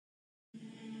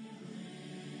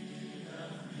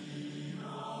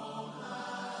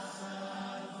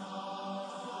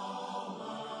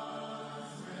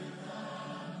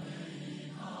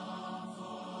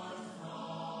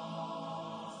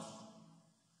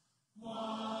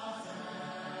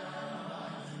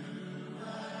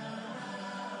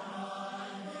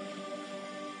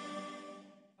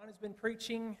been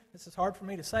preaching, this is hard for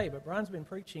me to say, but Brian's been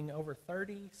preaching over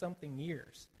 30-something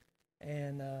years.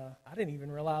 And I didn't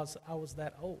even realize I was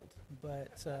that old.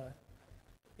 But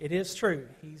it is true.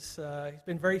 He's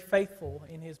been very faithful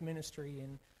in his ministry,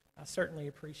 and I certainly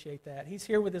appreciate that. He's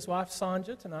here with his wife,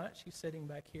 Sanja, tonight. She's sitting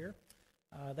back here.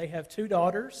 They have 2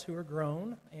 daughters who are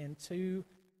grown, and 2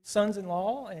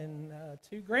 sons-in-law, and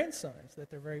 2 grandsons that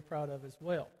they're very proud of as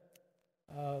well.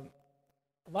 A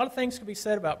lot of things could be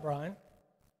said about Brian,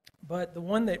 but the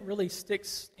one that really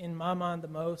sticks in my mind the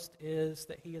most is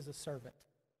that he is a servant.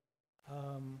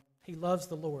 He loves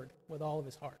the Lord with all of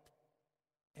his heart.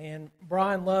 And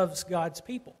Brian loves God's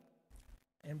people.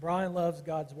 And Brian loves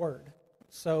God's Word.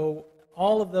 So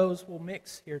all of those will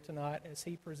mix here tonight as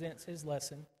he presents his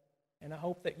lesson. And I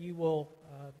hope that you will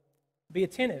be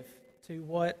attentive to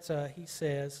what he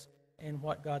says and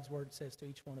what God's Word says to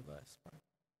each one of us.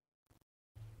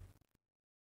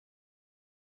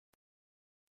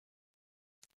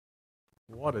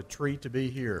 What a treat to be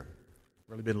here.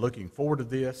 Really been looking forward to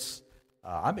this.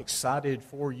 I'm excited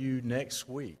for you next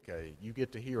week. You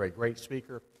get to hear a great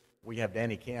speaker. We have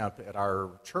Danny Camp at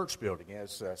our church building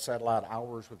as satellite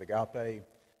hours with Agape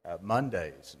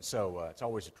Mondays. And so it's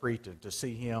always a treat to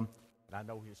see him. And I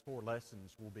know his 4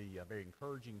 lessons will be very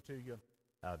encouraging to you,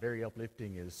 very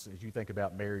uplifting as you think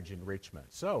about marriage enrichment.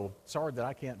 So sorry that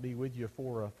I can't be with you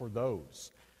for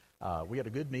those. We had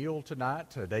a good meal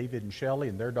tonight. David and Shelley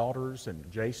and their daughters, and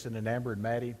Jason and Amber and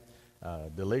Maddie.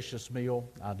 Delicious meal.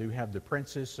 I do have the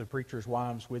princess of preachers'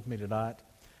 wives with me tonight.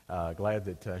 Glad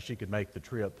that she could make the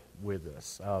trip with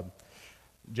us.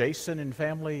 Jason and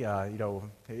family,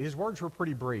 his words were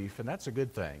pretty brief, and that's a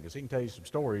good thing, because he can tell you some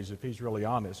stories if he's really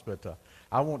honest, but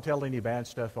I won't tell any bad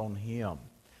stuff on him.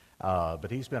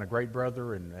 But he's been a great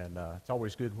brother, and it's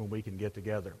always good when we can get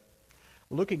together.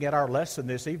 Looking at our lesson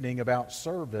this evening about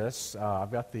service,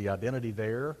 I've got the identity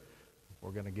there.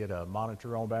 We're going to get a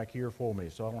monitor on back here for me,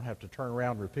 so I don't have to turn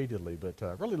around repeatedly, but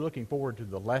really looking forward to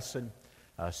the lesson,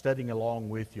 studying along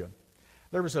with you.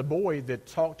 There was a boy that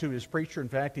talked to his preacher. In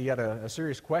fact, he had a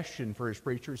serious question for his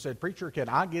preacher. He said, "Preacher, can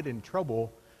I get in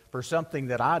trouble for something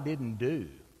that I didn't do?"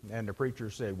 And the preacher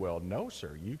said, "Well, no,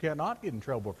 sir, you cannot get in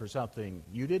trouble for something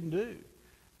you didn't do."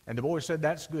 And the boy said,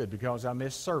 "That's good, because I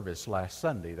missed service last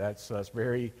Sunday." That's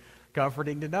very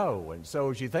comforting to know. And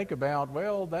so as you think about,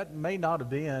 well, that may not have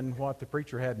been what the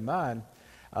preacher had in mind.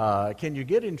 Can you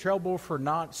get in trouble for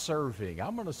not serving?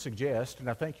 I'm going to suggest, and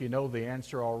I think you know the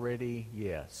answer already,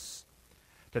 yes.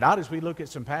 Tonight, as we look at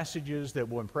some passages that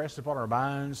will impress upon our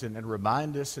minds and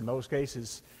remind us, in most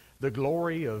cases, the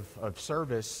glory of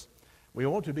service, we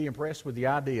want to be impressed with the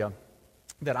idea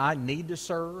that I need to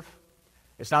serve.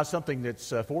 It's not something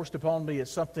that's forced upon me.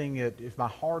 It's something that if my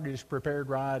heart is prepared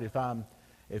right, if I'm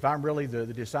really the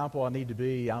disciple I need to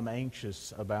be, I'm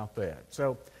anxious about that.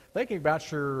 So thinking about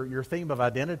your theme of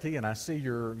identity, and I see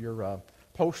your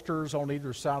posters on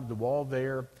either side of the wall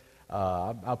there.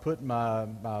 I put my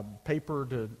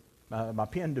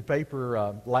pen to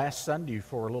paper last Sunday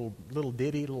for a little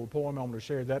ditty, a little poem. I'm going to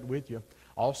share that with you.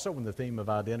 Also in the theme of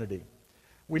identity.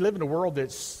 We live in a world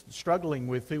that's struggling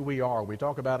with who we are. We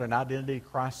talk about an identity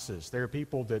crisis. There are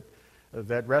people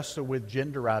that wrestle with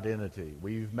gender identity.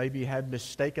 We've maybe had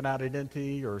mistaken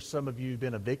identity, or some of you have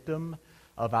been a victim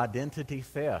of identity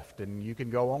theft, and you can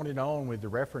go on and on with the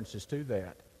references to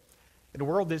that. In a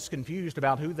world that's confused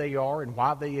about who they are and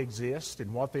why they exist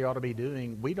and what they ought to be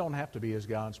doing, we don't have to be as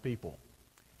God's people.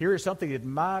 Here is something that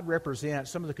might represent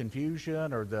some of the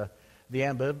confusion or the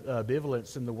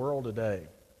ambivalence in the world today.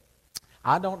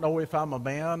 I don't know if I'm a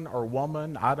man or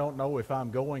woman. I don't know if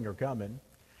I'm going or coming.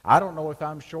 I don't know if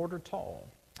I'm short or tall.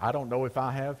 I don't know if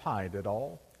I have height at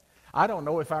all. I don't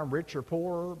know if I'm rich or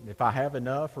poor, if I have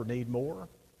enough or need more.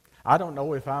 I don't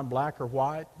know if I'm black or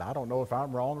white. I don't know if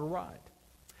I'm wrong or right.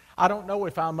 I don't know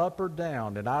if I'm up or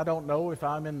down, and I don't know if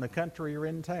I'm in the country or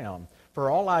in town.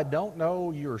 For all I don't know,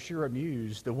 you're sure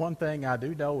amused. The one thing I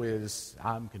do know is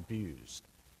I'm confused.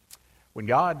 When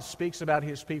God speaks about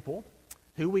His people,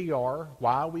 who we are,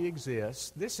 why we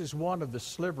exist, this is one of the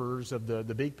slivers of the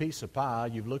big piece of pie.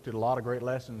 You've looked at a lot of great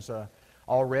lessons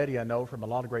already, I know, from a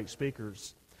lot of great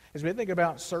speakers. As we think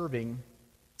about serving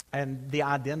and the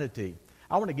identity,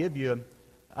 I want to give you,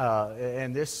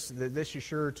 and this is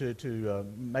sure to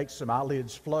make some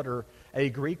eyelids flutter, a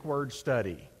Greek word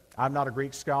study. I'm not a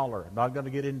Greek scholar. I'm not going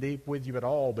to get in deep with you at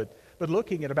all, but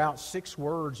looking at about 6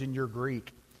 words in your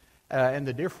Greek, and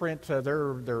the different,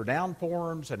 they're noun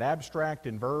forms and abstract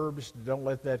and verbs. Don't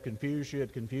let that confuse you.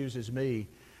 It confuses me.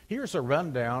 Here's a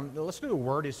rundown. Let's do a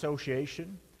word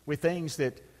association with things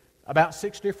that about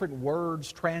 6 different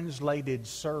words translated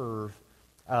serve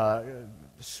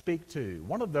speak to.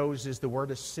 One of those is the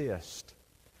word assist.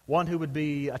 One who would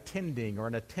be attending or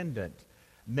an attendant.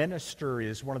 Minister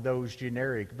is one of those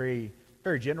generic, very,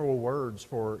 very general words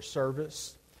for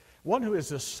service. One who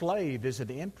is a slave is an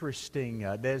interesting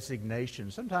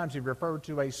designation. Sometimes you refer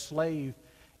to a slave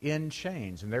in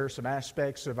chains, and there are some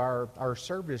aspects of our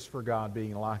service for God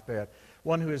being like that.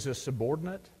 One who is a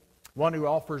subordinate, one who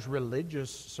offers religious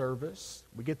service.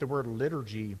 We get the word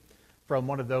liturgy from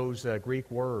one of those Greek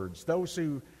words. Those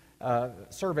who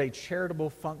serve a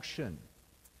charitable function.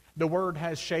 The word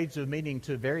has shades of meaning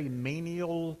to very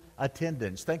menial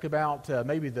attendance. Think about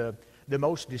maybe the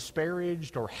most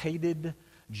disparaged or hated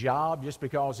job just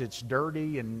because it's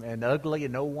dirty and ugly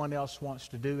and no one else wants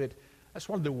to do it. That's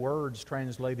one of the words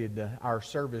translated our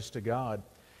service to God.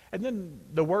 And then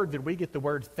the word that we get the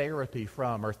word therapy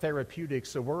from, or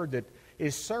therapeutics, a word that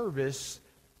is service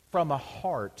from a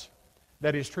heart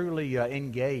that is truly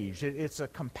engaged. It's a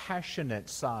compassionate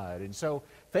side. And so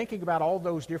thinking about all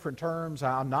those different terms,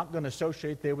 I'm not going to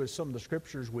associate them with some of the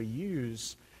scriptures we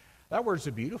use. That word's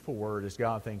a beautiful word as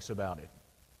God thinks about it.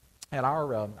 And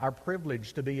our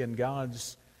privilege to be in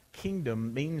God's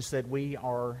kingdom means that we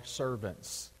are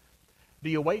servants. Do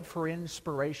you wait for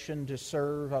inspiration to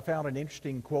serve? I found an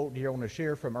interesting quote here I want to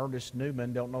share from Ernest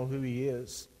Newman. Don't know who he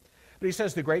is. But he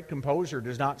says the great composer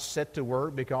does not set to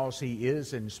work because he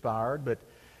is inspired, but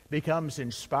becomes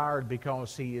inspired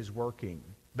because he is working.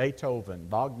 Beethoven,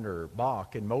 Wagner,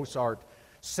 Bach, and Mozart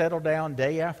settle down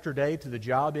day after day to the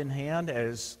job in hand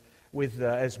with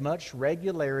as much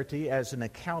regularity as an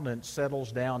accountant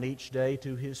settles down each day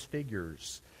to his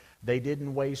figures. They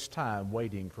didn't waste time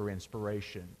waiting for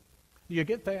inspiration. Do you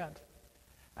get that?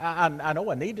 I know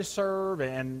I need to serve,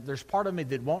 and there's part of me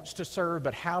that wants to serve,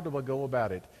 but how do I go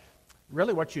about it?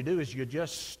 Really what you do is you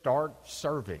just start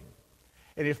serving.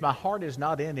 And if my heart is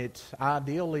not in it,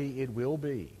 ideally it will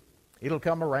be. It'll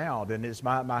come around, and as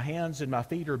my hands and my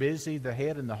feet are busy, the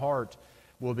head and the heart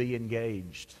will be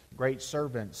engaged. Great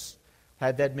servants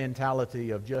had that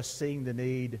mentality of just seeing the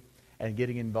need and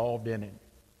getting involved in it.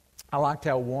 I liked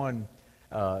how one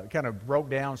kind of broke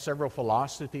down several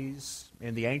philosophies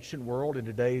in the ancient world, in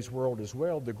today's world as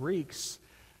well. The Greeks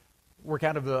were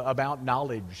kind of about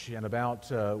knowledge and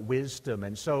about wisdom,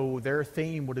 and so their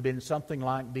theme would have been something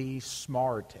like be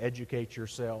smart, educate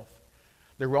yourself.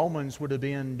 The Romans would have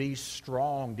been be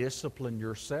strong, discipline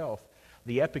yourself.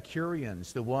 The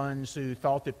Epicureans, the ones who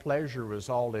thought that pleasure was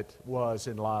all it was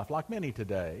in life, like many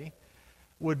today,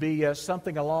 would be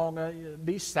something along,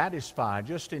 be satisfied,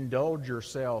 just indulge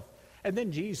yourself. And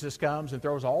then Jesus comes and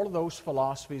throws all of those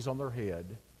philosophies on their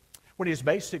head. When his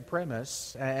basic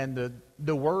premise, and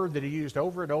the word that he used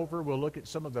over and over, we'll look at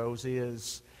some of those,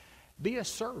 is be a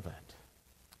servant.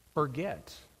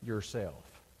 Forget yourself.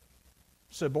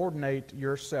 Subordinate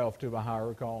yourself to a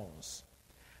higher cause.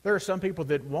 There are some people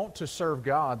that want to serve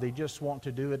God, they just want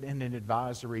to do it in an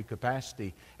advisory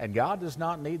capacity. And God does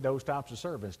not need those types of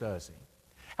servants, does he?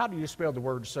 How do you spell the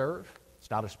word serve? It's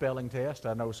not a spelling test.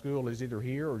 I know school is either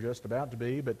here or just about to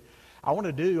be, but I want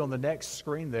to do on the next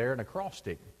screen there an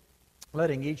acrostic,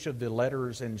 letting each of the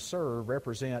letters in serve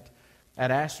represent an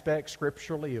aspect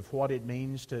scripturally of what it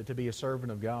means to be a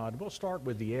servant of God. We'll start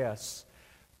with the S.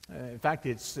 In fact,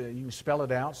 it's you can spell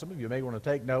it out. Some of you may want to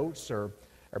take notes or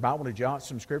might want to jot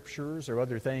some scriptures or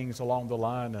other things along the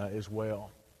line as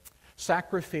well.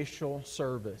 Sacrificial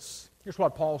service. Here's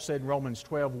what Paul said in Romans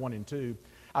 12, 1 and 2.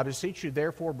 I beseech you,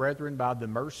 therefore, brethren, by the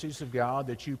mercies of God,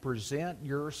 that you present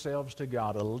yourselves to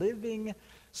God, a living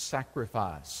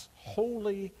sacrifice,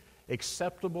 holy,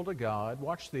 acceptable to God.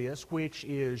 Watch this, which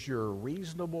is your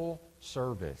reasonable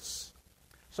service.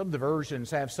 Some of the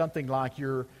versions have something like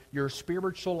your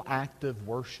spiritual act of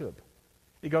worship.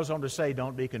 He goes on to say,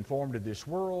 don't be conformed to this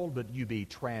world, but you be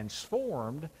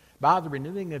transformed by the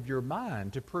renewing of your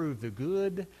mind to prove the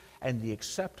good and the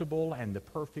acceptable and the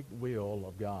perfect will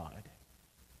of God.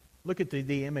 Look at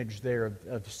the image there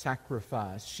of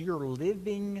sacrifice. Your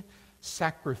living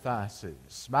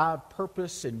sacrifices. My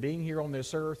purpose in being here on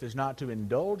this earth is not to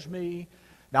indulge me,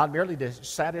 not merely to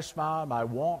satisfy my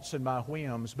wants and my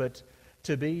whims, but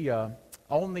to be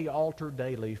on the altar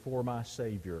daily for my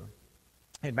Savior.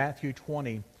 In Matthew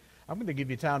 20, I'm going to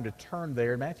give you time to turn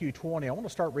there. In Matthew 20, I want to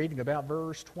start reading about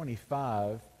verse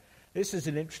 25. This is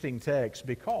an interesting text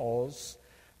because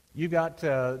you've got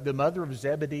the mother of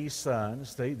Zebedee's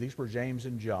sons. These were James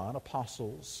and John,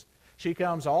 apostles. She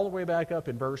comes all the way back up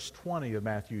in verse 20 of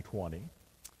Matthew 20.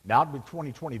 Not with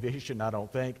 20/20 vision, I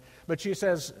don't think. But she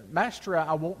says, Master,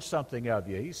 I want something of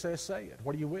you. He says, say it.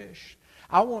 What do you wish?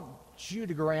 I want you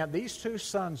to grant these two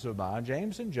sons of mine,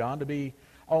 James and John, to be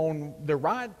on the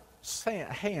right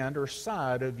hand or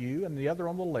side of you and the other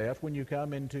on the left when you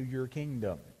come into your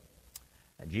kingdom?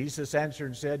 And Jesus answered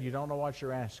and said, you don't know what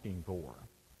you're asking for.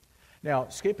 Now,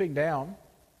 skipping down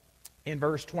in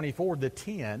verse 24, the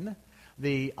 10,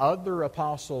 the other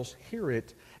apostles hear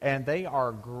it, and they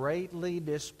are greatly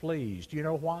displeased. You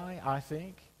know why, I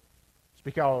think? It's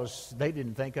because they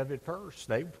didn't think of it first.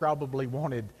 They probably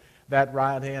wanted that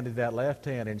right hand and that left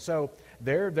hand. And so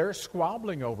they're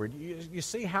squabbling over it. You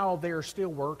see how they're still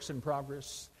works in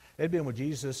progress? They've been with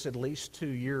Jesus at least 2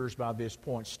 years by this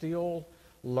point, still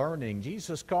learning.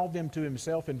 Jesus called them to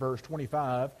himself in verse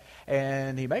 25,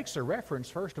 and he makes a reference,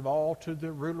 first of all, to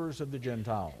the rulers of the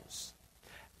Gentiles.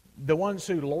 The ones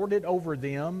who lord it over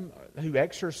them, who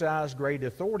exercise great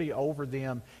authority over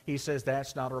them, he says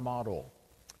that's not our model.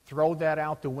 Throw that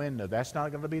out the window. That's not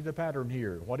going to be the pattern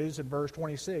here. What is it, verse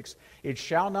 26? It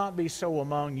shall not be so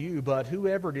among you, but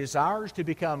whoever desires to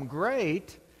become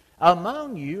great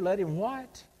among you, let him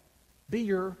what? Be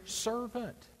your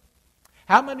servant.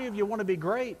 How many of you want to be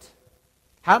great?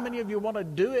 How many of you want to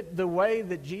do it the way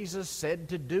that Jesus said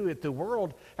to do it? The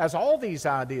world has all these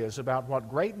ideas about what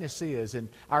greatness is, and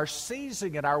our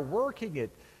seizing it, our working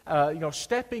it,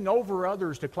 stepping over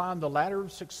others to climb the ladder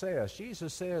of success.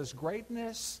 Jesus says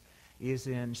greatness is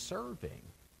in serving.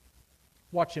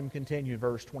 Watch him continue in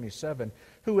verse 27.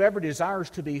 Whoever desires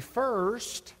to be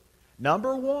first,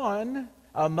 number one,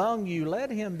 among you,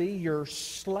 let him be your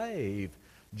slave,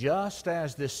 just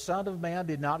as the Son of Man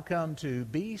did not come to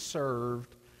be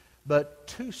served, but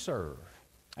to serve,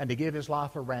 and to give his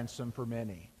life a ransom for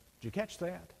many. Did you catch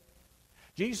that?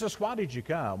 Jesus, why did you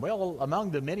come? Well,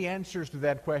 among the many answers to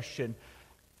that question,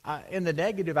 in the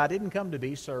negative, I didn't come to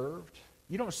be served.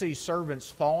 You don't see servants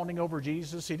fawning over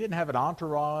Jesus. He didn't have an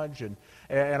entourage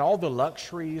and all the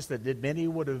luxuries that many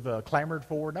would have clamored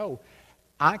for. No,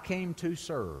 I came to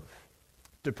serve,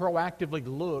 to proactively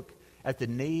look at the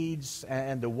needs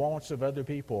and the wants of other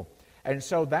people. And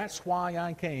so that's why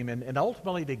I came, and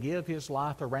ultimately to give his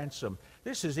life a ransom.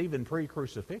 This is even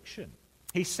pre-crucifixion.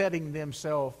 He's setting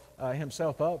himself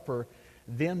up for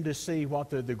them to see what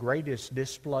the greatest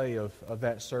display of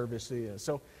that service is.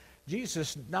 So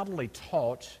Jesus not only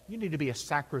taught, you need to be a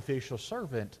sacrificial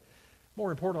servant, more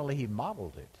importantly, he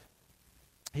modeled it.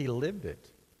 He lived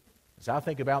it. As I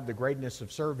think about the greatness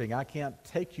of serving, I can't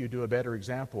take you to a better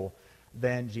example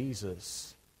than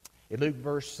Jesus. In Luke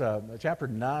chapter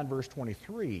 9, verse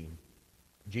 23,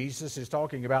 Jesus is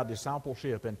talking about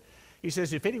discipleship, and he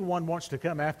says, if anyone wants to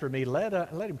come after me, let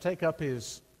him take up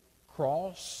his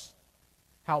cross.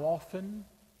 How often?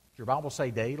 Does your Bible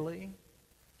say daily?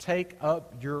 Take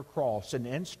up your cross, an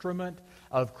instrument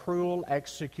of cruel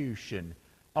execution,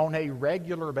 on a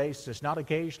regular basis, not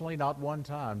occasionally, not one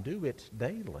time. Do it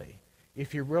daily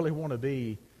if you really want to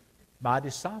be my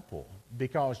disciple,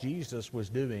 because Jesus was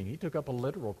doing. He took up a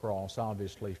literal cross,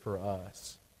 obviously, for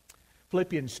us.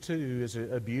 Philippians 2 is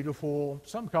a beautiful,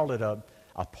 some call it a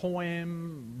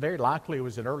poem. Very likely it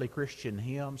was an early Christian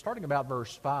hymn, starting about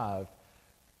verse 5.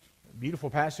 Beautiful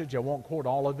passage. I won't quote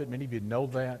all of it. Many of you know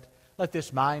that. Let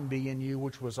this mind be in you,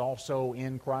 which was also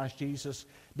in Christ Jesus,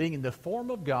 being in the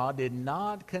form of God, did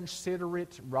not consider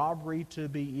it robbery to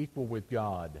be equal with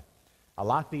God. I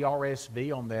like the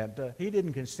RSV on that. He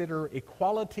didn't consider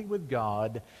equality with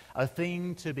God a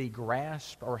thing to be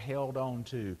grasped or held on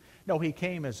to. No, he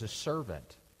came as a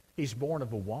servant. He's born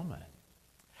of a woman.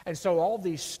 And so all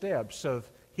these steps of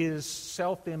his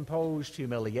self-imposed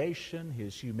humiliation,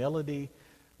 his humility,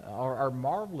 are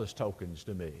marvelous tokens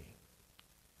to me.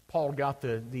 Paul got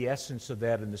the essence of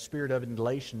that in the spirit of it in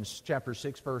Galatians chapter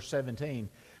 6, verse 17,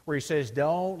 where he says,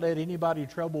 don't let anybody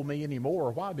trouble me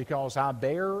anymore. Why? Because I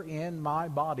bear in my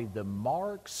body the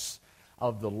marks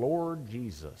of the Lord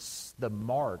Jesus. The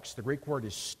marks. The Greek word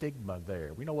is stigma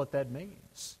there. We know what that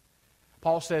means.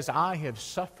 Paul says, I have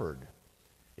suffered.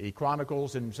 He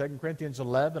chronicles in 2 Corinthians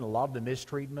 11 a lot of the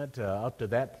mistreatment up to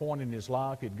that point in his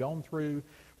life he'd gone through.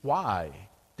 Why?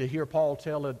 To hear Paul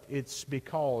tell it, it's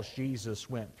because Jesus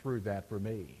went through that for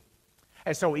me.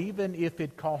 And so even if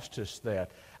it cost us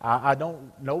that, I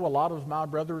don't know a lot of my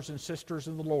brothers and sisters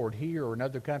in the Lord here or in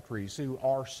other countries who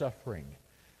are suffering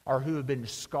or who have been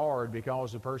scarred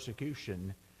because of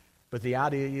persecution. But the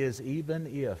idea is, even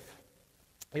if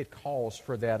it calls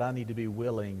for that, I need to be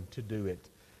willing to do it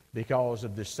because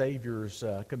of the Savior's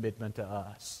commitment to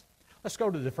us. Let's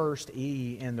go to the first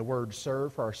E in the word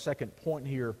serve for our second point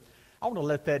here. I want to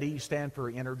let that E stand for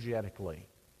energetically.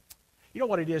 You know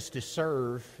what it is to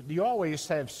serve? Do you always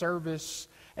have service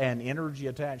and energy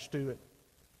attached to it?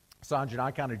 Sanjay and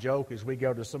I kind of joke as we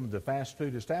go to some of the fast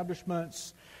food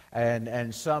establishments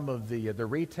and some of the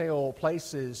retail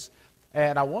places.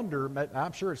 And I wonder,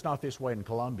 I'm sure it's not this way in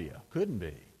Colombia. Couldn't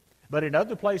be. But in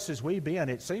other places we've been,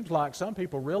 it seems like some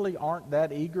people really aren't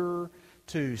that eager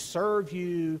to serve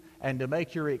you and to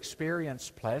make your experience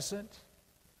pleasant.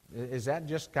 Is that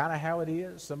just kind of how it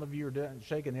is? Some of you are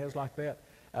shaking heads like that.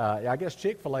 I guess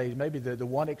Chick-fil-A is maybe the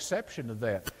one exception to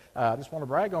that. I just want to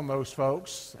brag on those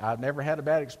folks. I've never had a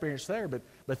bad experience there,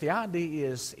 but the idea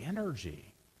is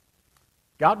energy.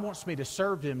 God wants me to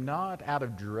serve Him not out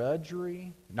of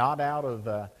drudgery, not out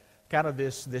of kind of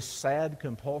this sad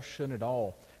compulsion at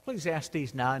all.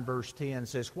 Ecclesiastes 9 verse 10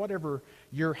 says, whatever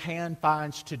your hand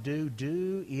finds to do,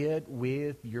 do it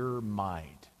with your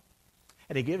might.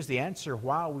 And He gives the answer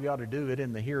why we ought to do it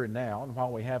in the here and now, and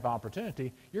while we have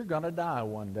opportunity. You're going to die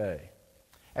one day.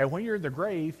 And when you're in the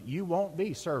grave, you won't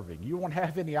be serving. You won't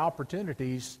have any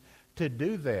opportunities to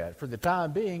do that. For the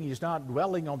time being, He's not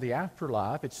dwelling on the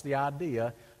afterlife. It's the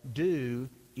idea, do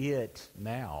it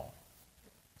now.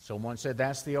 Someone said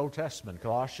that's the Old Testament.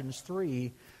 Colossians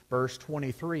 3, verse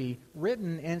 23,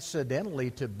 written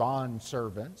incidentally to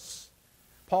bondservants.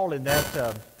 Paul in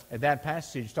that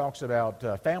passage talks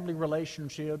about family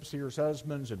relationships. Here's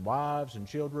husbands and wives and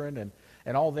children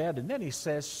and all that. And then he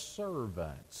says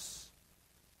servants.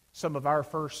 Some of our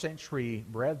first century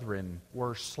brethren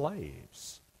were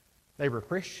slaves. They were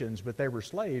Christians, but they were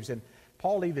slaves. And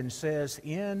Paul even says,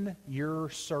 in your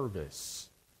service,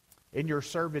 in your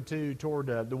servitude toward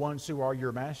the ones who are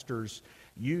your masters,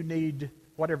 you need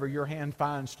whatever your hand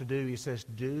finds to do. He says,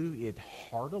 do it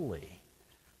heartily.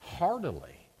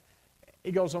 Heartily.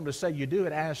 He goes on to say, you do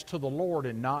it as to the Lord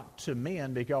and not to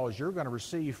men, because you're going to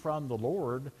receive from the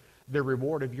Lord the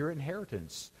reward of your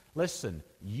inheritance. Listen,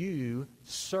 you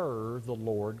serve the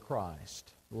Lord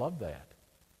Christ. Love that.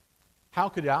 How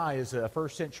could I, as a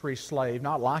first century slave,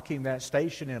 not liking that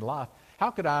station in life,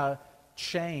 how could I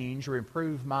change or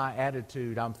improve my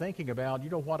attitude? I'm thinking about,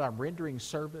 I'm rendering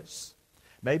service.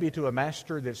 Maybe to a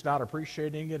master that's not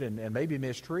appreciating it and maybe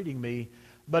mistreating me.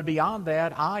 But beyond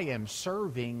that, I am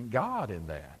serving God in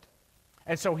that.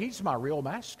 And so He's my real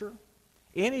master.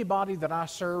 Anybody that I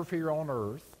serve here on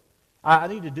earth, I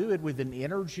need to do it with an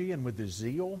energy and with a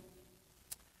zeal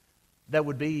that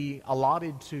would be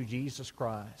allotted to Jesus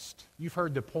Christ. You've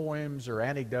heard the poems or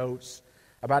anecdotes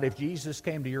about if Jesus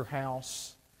came to your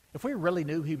house. If we really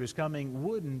knew He was coming,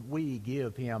 wouldn't we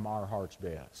give Him our heart's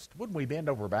best? Wouldn't we bend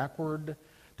over backward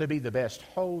to be the best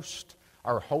host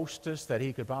or hostess that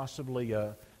He could possibly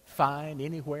find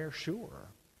anywhere? Sure.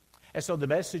 And so the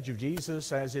message of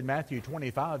Jesus, as in Matthew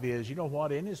 25, is,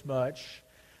 inasmuch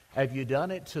have you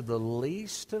done it to the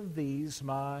least of these,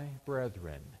 my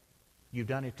brethren, you've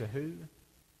done it to who?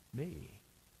 Me.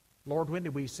 Lord, when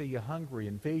did we see you hungry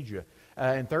and feed you,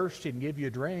 and thirsty and give you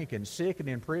drink, and sick and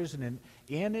in prison? And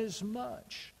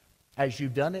inasmuch as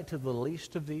you've done it to the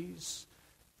least of these,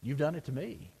 you've done it to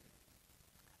me.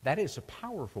 That is a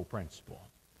powerful principle.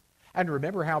 And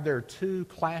remember how there are two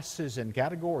classes and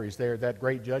categories there, that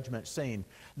great judgment scene.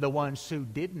 The ones who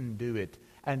didn't do it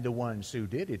and the ones who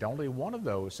did it. Only one of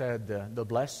those had the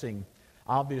blessing,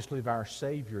 obviously, of our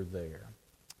Savior there.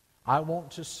 I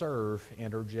want to serve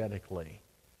energetically.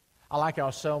 I like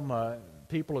how some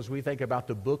people, as we think about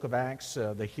the book of Acts,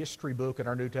 the history book in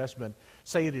our New Testament,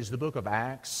 say it is the book of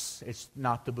Acts. It's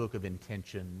not the book of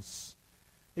intentions.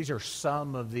 These are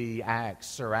some of the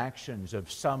acts or actions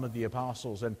of some of the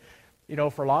apostles. And,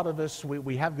 for a lot of us,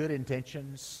 we have good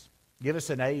intentions. Give us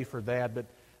an A for that. But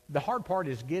the hard part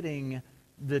is getting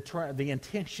the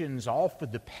intentions off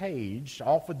of the page,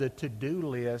 off of the to-do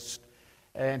list,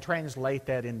 and translate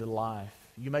that into life.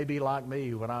 You may be like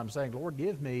me when I'm saying, Lord,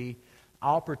 give me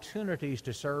opportunities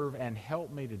to serve and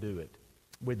help me to do it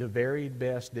with the very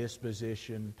best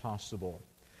disposition possible.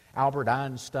 Albert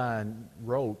Einstein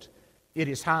wrote, it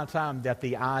is high time that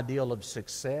the ideal of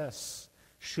success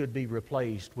should be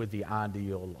replaced with the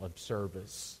ideal of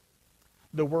service.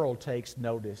 The world takes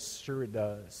notice. Sure it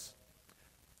does.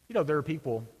 There are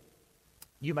people,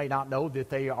 you may not know that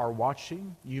they are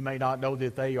watching. You may not know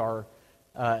that they are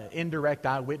indirect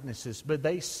eyewitnesses, but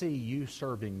they see you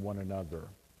serving one another.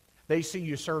 They see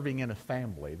you serving in a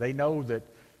family. They know that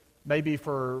maybe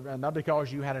not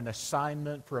because you had an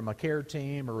assignment from a care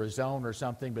team or a zone or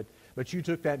something, but you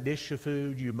took that dish of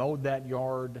food, you mowed that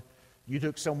yard, you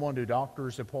took someone to a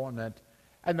doctor's appointment.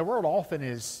 And the world often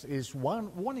is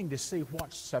wanting to see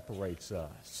what separates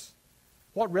us,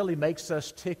 what really makes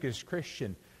us tick as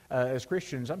Christians.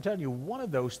 I'm telling you, one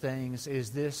of those things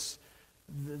is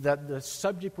that the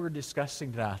subject we're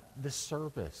discussing tonight, the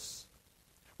service.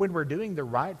 When we're doing the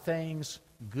right things,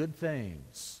 good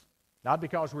things, not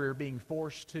because we're being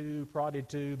forced to, prodded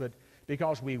to, but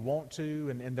because we want to,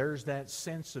 and there's that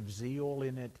sense of zeal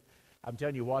in it. I'm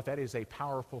telling you what, that is a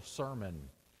powerful sermon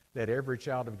that every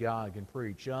child of God can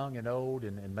preach, young and old,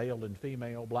 and male and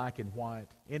female, black and white,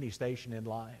 any station in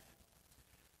life.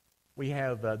 We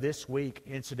have this week,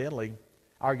 incidentally,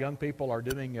 our young people are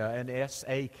doing an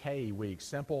SAK week,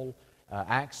 Simple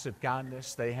Acts of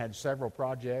Kindness. They had several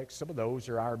projects. Some of those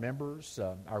are our members,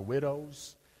 our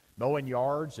widows, mowing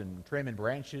yards and trimming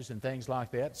branches and things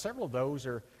like that. Several of those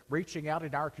are reaching out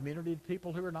in our community to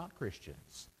people who are not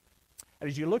Christians. And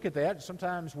as you look at that,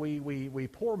 sometimes we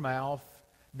poor mouth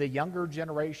the younger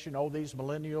generation, these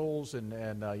millennials, and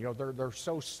they're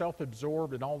so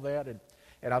self-absorbed and all that.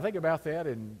 And I think about that,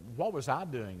 and what was I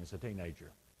doing as a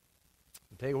teenager?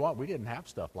 I'll tell you what, we didn't have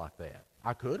stuff like that.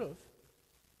 I could have.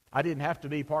 I didn't have to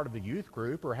be part of the youth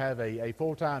group or have a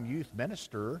full-time youth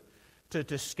minister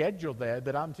to schedule that.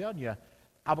 But I'm telling you,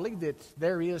 I believe that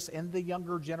there is in the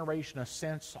younger generation a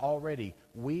sense already.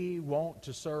 We want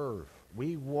to serve.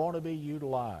 We want to be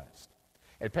utilized.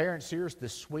 And parents, here's the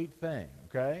sweet thing,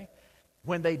 okay?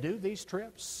 When they do these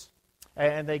trips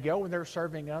and they go and they're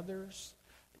serving others,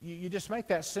 you just make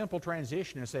that simple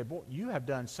transition and say, boy, you have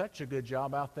done such a good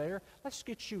job out there. Let's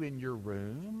get you in your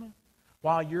room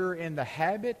while you're in the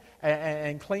habit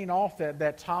and clean off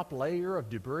that top layer of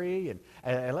debris.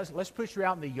 And let's put you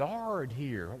out in the yard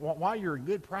here while you're in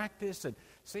good practice and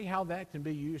see how that can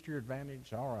be used to your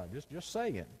advantage. All right, just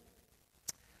saying.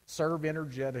 Serve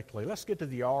energetically. Let's get to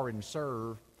the R and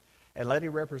serve, and let it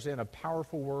represent a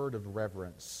powerful word of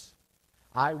reverence.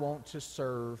 I want to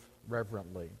serve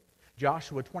reverently.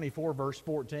 Joshua 24, verse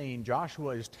 14,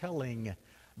 Joshua is telling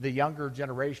the younger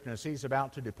generation as he's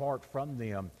about to depart from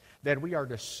them that we are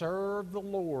to serve the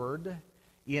Lord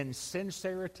in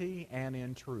sincerity and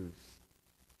in truth.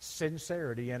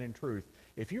 Sincerity and in truth.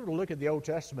 If you were to look at the Old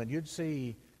Testament, you'd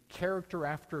see character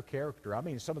after character. I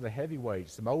mean, some of the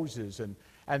heavyweights, the Moses and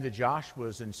the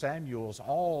Joshuas and Samuels,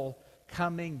 all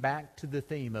coming back to the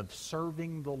theme of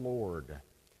serving the Lord.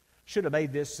 Should have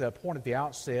made this point at the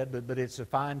outset, but it's a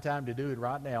fine time to do it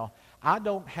right now. I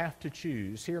don't have to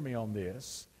choose. Hear me on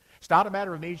this. It's not a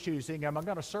matter of me choosing, am I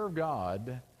going to serve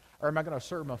God or am I going to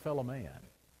serve my fellow man?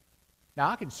 Now,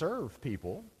 I can serve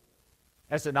people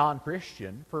as a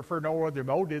non-Christian for no other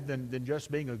motive than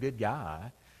just being a good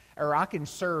guy. Or I can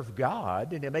serve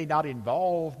God, and it may not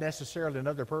involve necessarily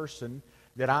another person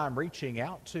that I'm reaching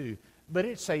out to. But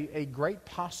it's a great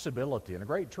possibility and a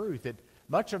great truth that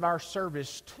much of our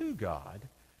service to God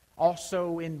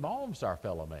also involves our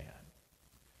fellow man.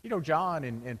 You know, John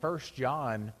in 1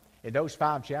 John, in those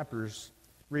 5 chapters,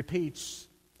 repeats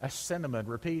a sentiment,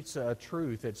 repeats a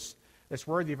truth that's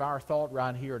worthy of our thought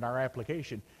right here in our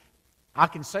application. I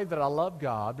can say that I love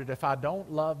God, but if I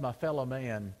don't love my fellow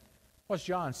man, what's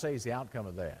John say is the outcome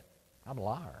of that? I'm a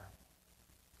liar.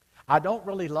 I don't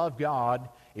really love God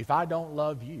if I don't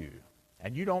love you.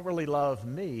 And you don't really love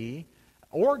me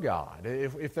or God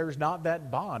if there's not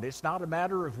that bond. It's not a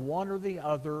matter of one or the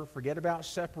other. Forget about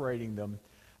separating them.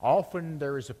 Often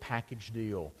there is a package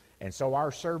deal. And so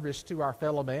our service to our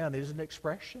fellow man is an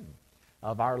expression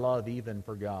of our love even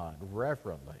for God,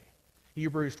 reverently.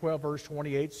 Hebrews 12, verse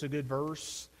 28 is a good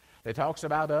verse. It talks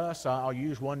about us, I'll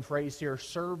use one phrase here,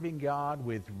 serving God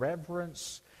with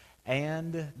reverence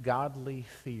and godly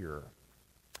fear.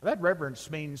 That reverence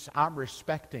means I'm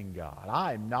respecting God.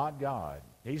 I am not God.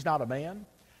 He's not a man.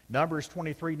 Numbers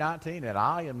 23:19, and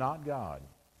I am not God.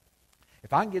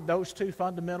 If I can get those two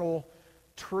fundamental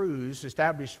truths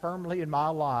established firmly in my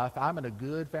life, I'm in a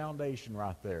good foundation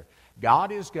right there.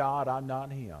 God is God, I'm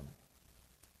not Him.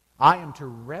 I am to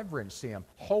reverence Him,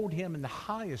 hold Him in the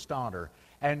highest honor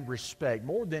and respect,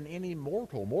 more than any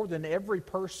mortal, more than every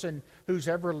person who's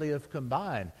ever lived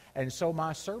combined. And so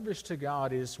my service to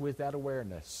God is with that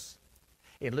awareness.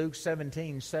 In Luke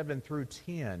 17, 7 through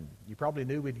 10, you probably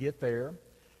knew we'd get there.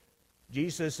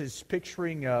 Jesus is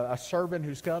picturing a servant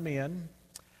who's come in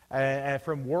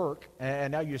from work,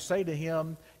 and now you say to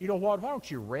him, you know what, why don't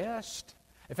you rest?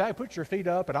 In fact, put your feet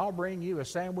up and I'll bring you a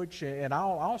sandwich and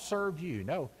I'll serve you.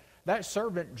 No, that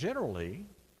servant generally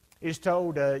is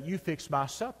told, you fix my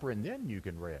supper and then you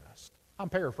can rest. I'm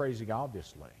paraphrasing,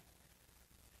 obviously.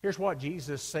 Here's what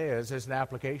Jesus says as an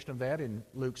application of that in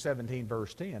Luke 17,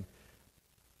 verse 10.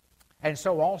 And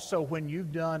so also when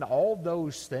you've done all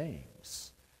those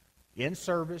things in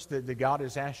service that God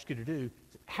has asked you to do,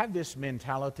 have this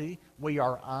mentality, we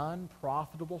are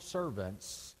unprofitable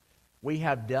servants. We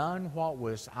have done what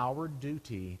was our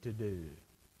duty to do.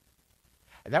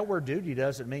 And that word duty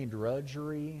doesn't mean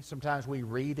drudgery. Sometimes we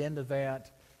read into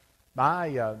that. My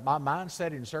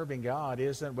mindset in serving God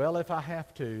isn't, well, if I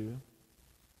have to,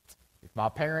 if my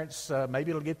parents, maybe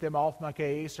it'll get them off my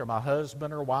case, or my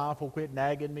husband or wife will quit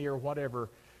nagging me or whatever.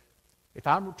 If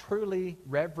I'm truly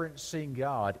reverencing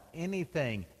God,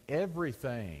 anything,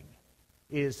 everything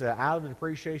is out of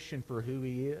appreciation for who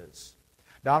He is.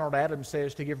 Donald Adams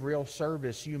says, to give real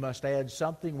service, you must add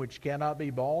something which cannot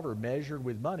be bought or measured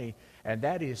with money, and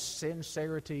that is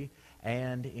sincerity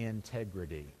and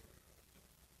integrity.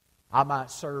 I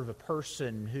might serve a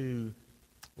person who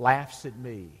laughs at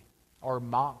me or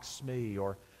mocks me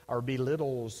or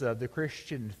belittles the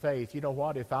Christian faith. You know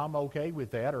what? If I'm okay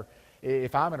with that, or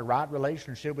if I'm in a right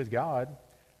relationship with God,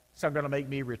 it's not going to make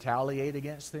me retaliate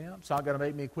against them. It's not going to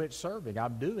make me quit serving.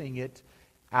 I'm doing it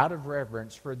out of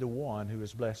reverence for the one who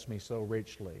has blessed me so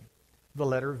richly. The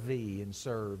letter V in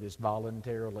serve is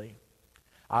voluntarily.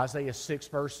 Isaiah 6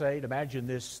 verse 8, imagine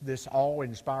this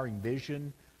awe-inspiring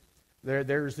vision.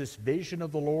 There's this vision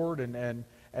of the Lord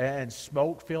and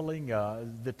smoke filling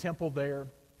the temple there.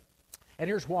 And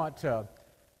here's what,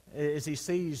 as he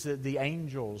sees the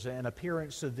angels and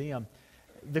appearance of them,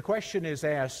 the question is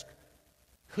asked,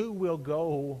 who will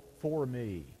go for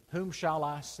me? Whom shall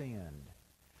I send?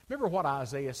 Remember what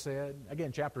Isaiah said?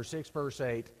 Again, chapter 6, verse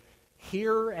 8.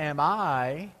 Here am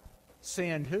I,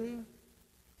 send who?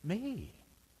 Me.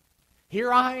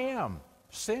 Here I am,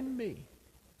 send me.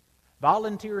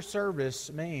 Volunteer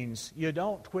service means you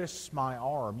don't twist my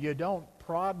arm. You don't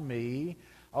prod me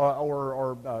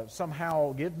or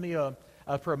somehow give me a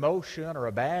promotion or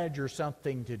a badge or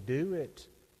something to do it.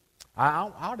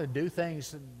 I ought to do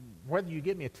things whether you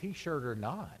give me a T-shirt or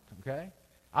not, okay?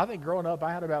 I think growing up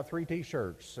I had about 3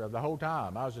 T-shirts the whole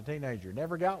time. I was a teenager.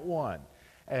 Never got one.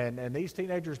 And these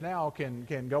teenagers now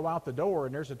can go out the door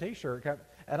and there's a T-shirt.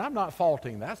 And I'm not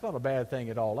faulting. That's not a bad thing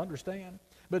at all. Understand?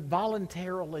 But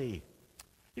voluntarily.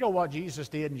 You know what Jesus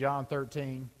did in John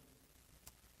 13?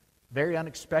 Very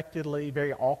unexpectedly,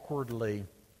 very awkwardly,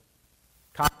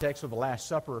 context of the Last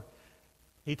Supper,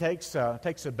 he takes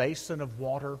a basin of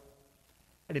water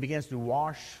and he begins to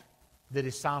wash the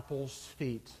disciples'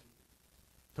 feet,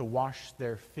 to wash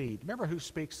their feet. Remember who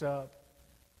speaks up?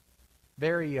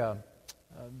 Very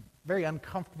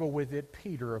uncomfortable with it,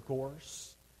 Peter, of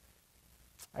course.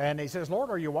 And he says, Lord,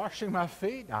 are you washing my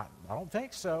feet? I don't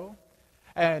think so.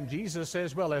 And Jesus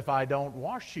says, well, if I don't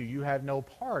wash you, you have no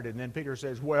part. And then Peter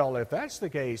says, well, if that's the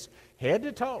case, head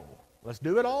to toe. Let's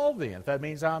do it all then, if that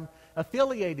means I'm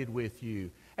affiliated with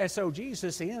you. And so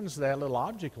Jesus ends that little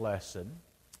object lesson.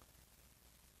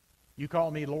 You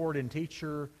call me Lord and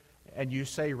teacher, and you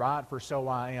say right, for so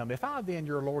I am. If I then,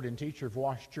 your Lord and teacher, have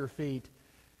washed your feet,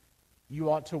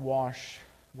 you ought to wash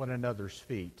one another's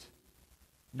feet.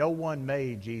 No one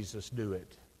made Jesus do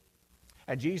it.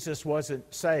 And Jesus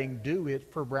wasn't saying, do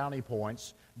it for brownie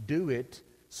points. Do it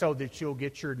so that you'll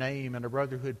get your name in a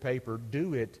brotherhood paper.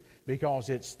 Do it because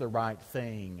it's the right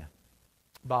thing.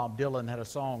 Bob Dylan had a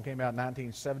song, came out in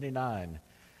 1979.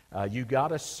 You got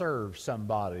to serve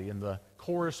somebody. In the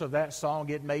chorus of that song,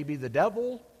 it may be the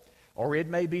devil or it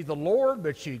may be the Lord,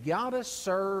 but you got to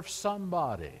serve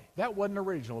somebody. That wasn't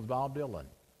original with Bob Dylan.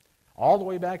 All the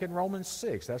way back in Romans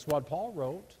 6, that's what Paul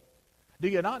wrote. Do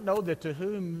you not know that to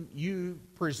whom you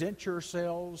present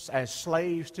yourselves as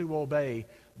slaves to obey,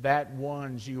 that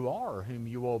ones you are whom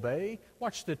you obey?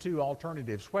 Watch the 2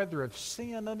 alternatives, whether of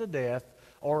sin unto death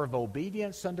or of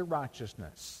obedience unto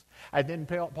righteousness. And then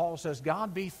Paul says,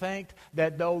 God be thanked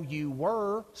that though you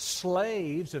were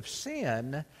slaves of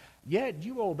sin, yet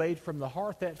you obeyed from the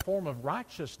heart that form of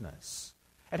righteousness.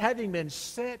 And having been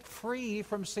set free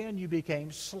from sin, you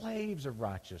became slaves of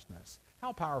righteousness.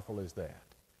 How powerful is that?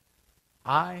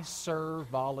 I serve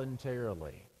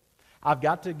voluntarily. I've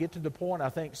got to get to the point, I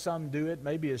think some do it,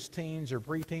 maybe as teens or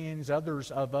preteens.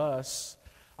 Others of us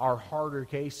are harder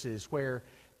cases where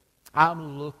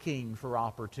I'm looking for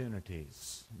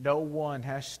opportunities. No one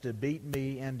has to beat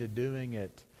me into doing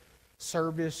it.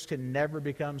 Service can never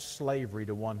become slavery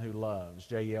to one who loves.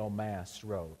 J.L. Mass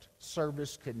wrote,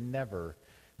 service can never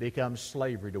become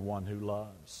slavery to one who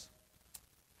loves.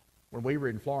 When we were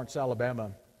in Florence,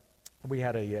 Alabama, we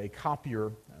had a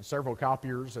copier, several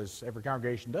copiers, as every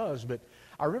congregation does, but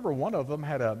I remember one of them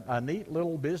had a neat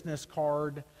little business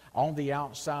card on the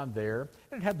outside there.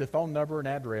 It had the phone number and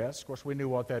address. Of course, we knew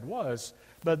what that was.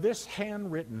 But this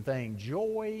handwritten thing,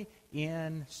 joy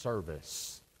in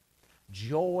service.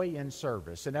 Joy in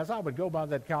service. And as I would go by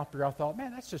that copier, I thought,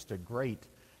 man, that's just a great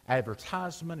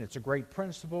advertisement. It's a great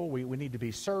principle. We need to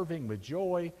be serving with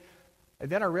joy. And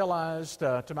then I realized,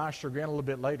 to my chagrin a little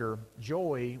bit later,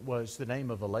 Joy was the name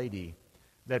of a lady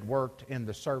that worked in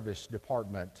the service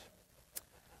department.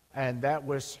 And that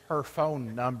was her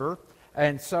phone number.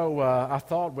 And so I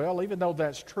thought, well, even though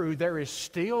that's true, there is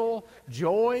still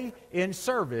joy in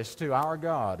service to our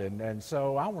God. And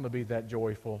so I want to be that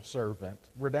joyful servant.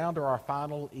 We're down to our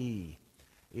final E.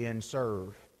 in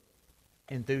serve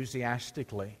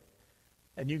enthusiastically.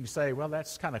 And you can say, well,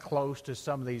 that's kind of close to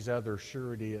some of these others.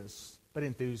 Sure it is. But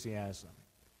enthusiasm.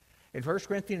 In 1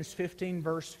 Corinthians 15,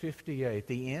 verse 58,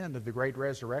 the end of the great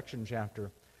resurrection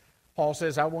chapter, Paul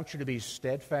says, I want you to be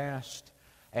steadfast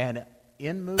and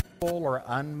immovable or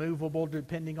unmovable,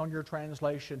 depending on your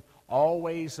translation,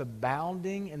 always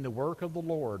abounding in the work of the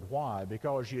Lord. Why?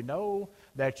 Because you know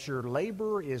that your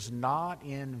labor is not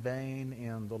in vain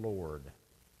in the Lord.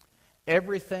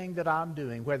 Everything that I'm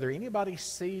doing, whether anybody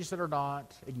sees it or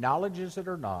not, acknowledges it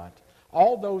or not,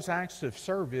 all those acts of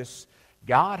service,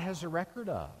 God has a record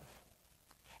of.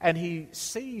 And He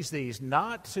sees these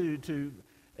not to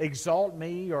exalt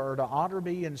me or to honor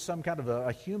me in some kind of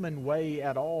a human way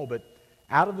at all, but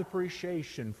out of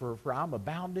appreciation for I'm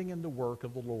abounding in the work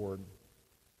of the Lord.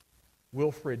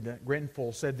 Wilfred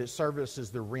Grenfell said that service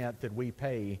is the rent that we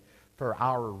pay for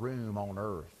our room on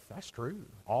earth. That's true.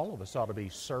 All of us ought to be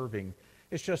serving.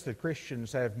 It's just that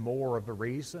Christians have more of a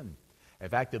reason. In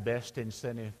fact, the best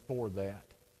incentive for that.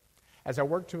 As I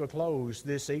work to a close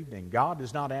this evening, God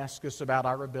does not ask us about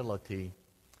our ability.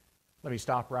 Let me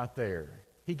stop right there.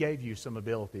 He gave you some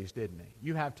abilities, didn't He?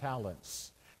 You have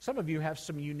talents. Some of you have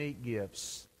some unique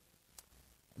gifts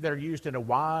that are used in a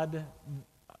wide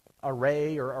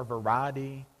array or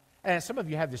variety. And some of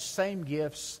you have the same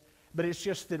gifts, but it's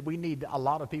just that we need a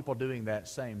lot of people doing that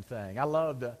same thing. I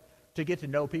love to get to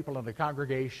know people in the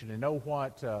congregation and know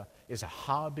what is a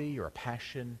hobby or a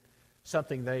passion,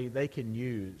 something they can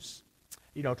use.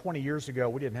 20 years ago,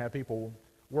 we didn't have people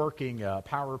working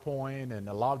PowerPoint and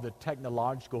a lot of the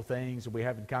technological things that we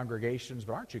have in congregations,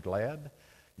 but aren't you glad?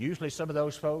 Usually some of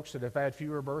those folks that have had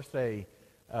fewer birthday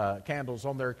candles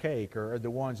on their cake are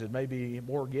the ones that may be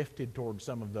more gifted towards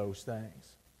some of those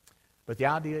things. But the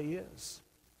idea is,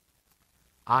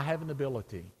 I have an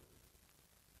ability.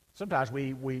 Sometimes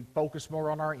we focus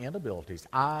more on our inabilities.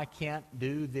 I can't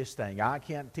do this thing. I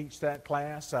can't teach that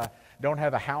class. I don't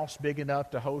have a house big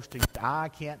enough to host it. I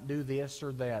can't do this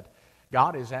or that.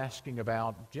 God is asking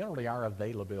about generally our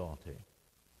availability.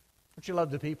 Don't you love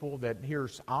the people that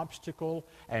here's obstacle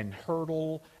and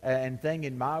hurdle and thing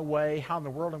in my way? How in the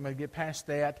world am I going to get past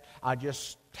that? I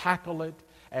just tackle it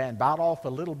and bite off a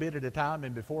little bit at a time,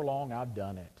 and before long I've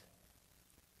done it.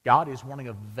 God is wanting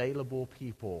available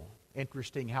people.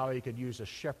 Interesting how He could use a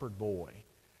shepherd boy.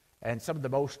 And some of the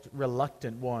most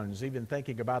reluctant ones, even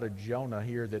thinking about a Jonah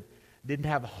here that didn't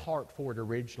have a heart for it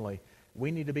originally.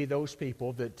 We need to be those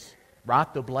people that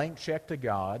write the blank check to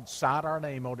God, sign our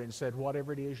name on it, and said,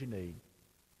 whatever it is you need.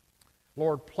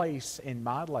 Lord, place in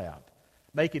my lap,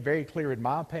 make it very clear in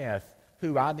my path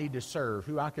who I need to serve,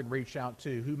 who I can reach out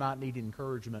to, who might need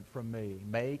encouragement from me.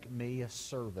 Make me a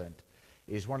servant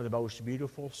is one of the most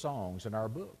beautiful songs in our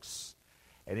books.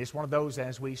 And it's one of those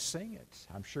as we sing it.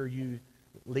 I'm sure you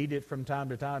lead it from time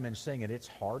to time and sing it. It's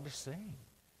hard to sing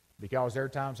because there are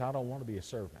times I don't want to be a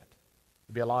servant.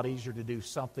 It'd be a lot easier to do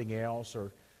something else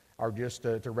or just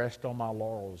to rest on my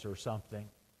laurels or something.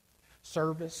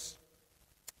 Service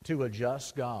to a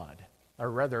just God, or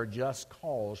rather a just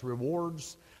cause,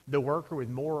 rewards the worker with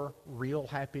more real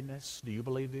happiness, do you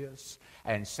believe this?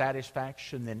 And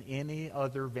satisfaction than any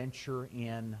other venture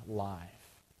in life.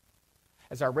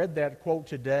 As I read that quote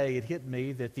today, it hit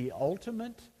me that the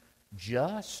ultimate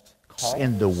just cause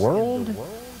in the world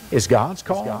is God's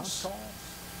cause.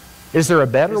 Is there a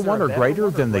better one or greater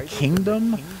than the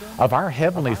kingdom of our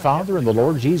Heavenly Father and the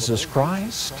Lord Jesus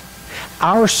Christ?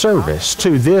 Our service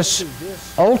to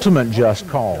this ultimate just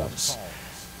cause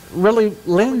really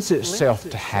lends itself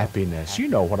to happiness. You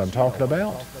know what I'm talking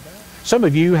about. Some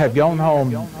of you have gone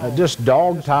home just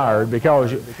dog-tired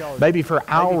because maybe for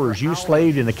hours you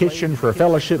slaved in the kitchen for a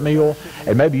fellowship meal,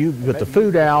 and maybe you put the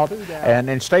food out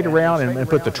and stayed around and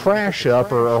put the trash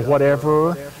up or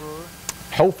whatever.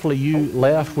 Hopefully you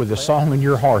left with a song in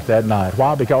your heart that night.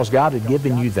 Why? Because God had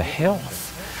given you the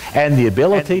health and the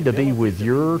ability to be with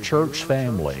your church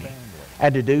family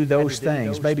and to do those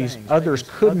things maybe others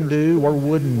couldn't do or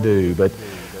wouldn't do, but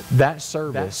that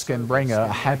service can bring a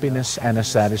happiness and a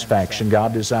satisfaction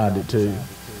God designed it to.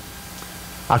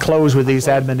 I close with these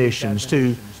admonitions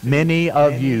to many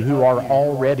of you who are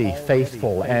already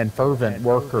faithful and fervent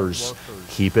workers.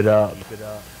 Keep it up.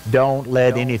 Don't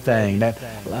let anything. Now,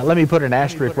 let me put an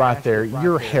asterisk right there.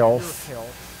 Your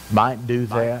health might do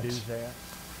that.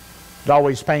 It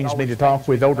always pains me to talk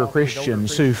with older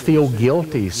Christians who feel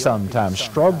guilty sometimes,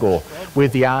 struggle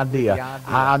with the idea,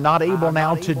 I'm not able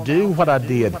now to do what I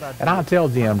did. And I tell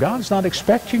them, God's not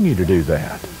expecting you to do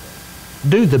that.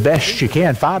 Do the best you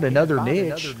can. Find another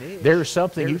niche. There's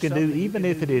something you can do, even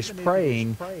if it is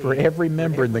praying for every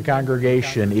member in the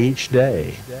congregation each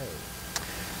day.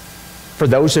 For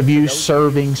those of you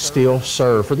serving, still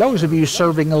serve. For those of you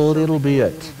serving a little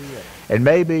bit, and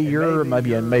maybe you're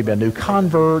maybe a new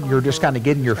convert, you're just kind of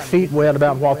getting your feet wet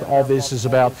about what all this is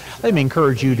about, let me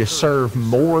encourage you to serve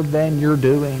more than you're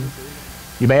doing.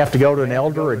 You may have to go to an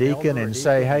elder or a deacon and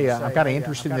say, hey, I'm kind of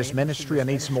interested in this ministry. I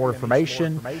need some more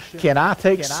information. Can I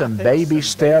take some baby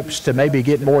steps to maybe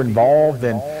get more involved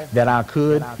than I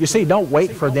could? You see, don't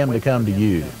wait for them to come to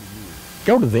you.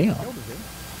 Go to them.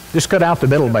 Just cut out the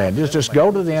middleman. Just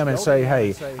go to them and say,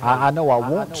 hey, I know I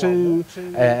want to,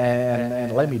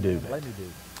 and let me do it.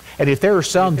 And if there are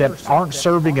some that aren't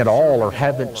serving at all or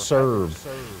haven't served,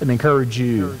 let me encourage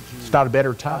you, it's not a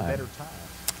better time.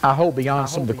 I hope beyond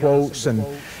some of the quotes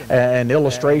and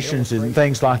illustrations and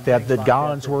things like that, that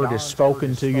God's Word has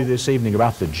spoken to you this evening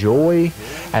about the joy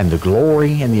and the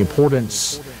glory and the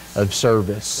importance of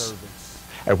service.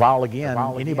 And while, again,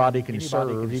 anybody can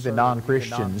serve, even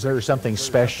non-Christians, there's something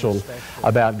special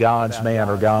about God's man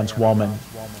or God's woman.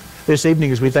 This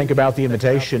evening, as we think about the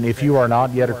invitation, if you are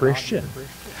not yet a Christian,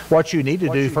 what you need to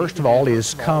do, first of all,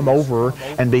 is come over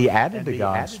and be added to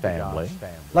God's family.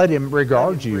 Let Him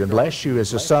regard you and bless you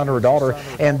as a son or a daughter,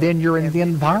 and then you're in the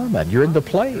environment, you're in the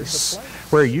place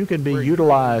where you can be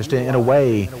utilized in a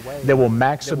way that will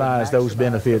maximize those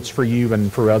benefits for you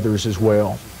and for others as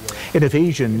well. In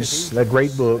Ephesians, that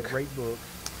great book,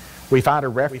 we find a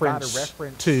reference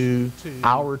to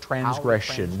our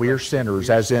transgression. We are sinners,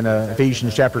 as in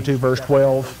Ephesians chapter 2, verse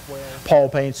 12. Paul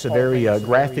paints a very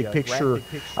graphic picture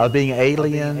of being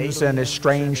aliens and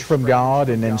estranged from God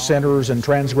and sinners and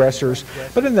transgressors.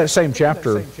 But in that same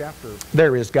chapter,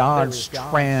 there is God's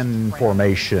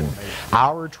transformation.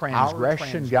 Our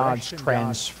transgression, God's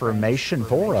transformation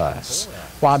for us.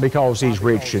 Why? Because He's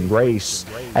rich in grace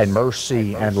and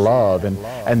mercy and love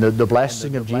and the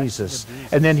blessing of Jesus.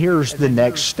 And then here's the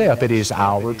next step. It is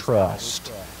our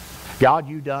trust. God,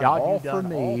 you've done all for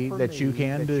me that you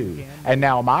can do. And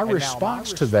now my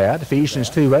response to that, Ephesians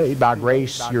 2:8, by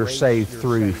grace you're saved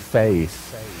through faith.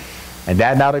 And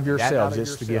that not of yourselves,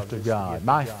 it's the gift of God.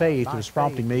 My faith was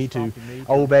prompting me to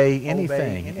obey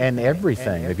anything and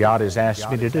everything that God has asked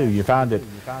me to do. You find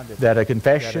that a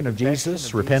confession of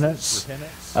Jesus, repentance,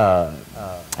 a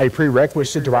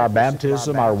prerequisite to our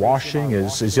baptism, our washing,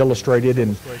 is illustrated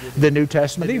in the New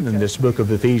Testament, even in this book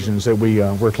of Ephesians that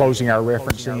we're closing our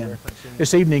reference in.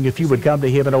 This evening, if you would come to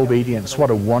Him in obedience, what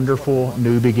a wonderful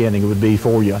new beginning it would be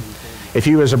for you. If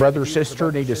you as a brother or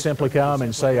sister need to simply come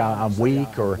and say, I'm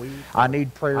weak, or I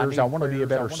need prayers, I want to be a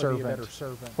better servant,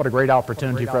 what a great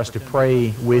opportunity for us to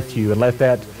pray with you and let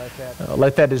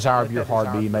that desire of your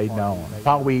heart be made known.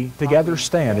 While we together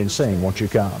stand and sing, won't you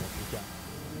come?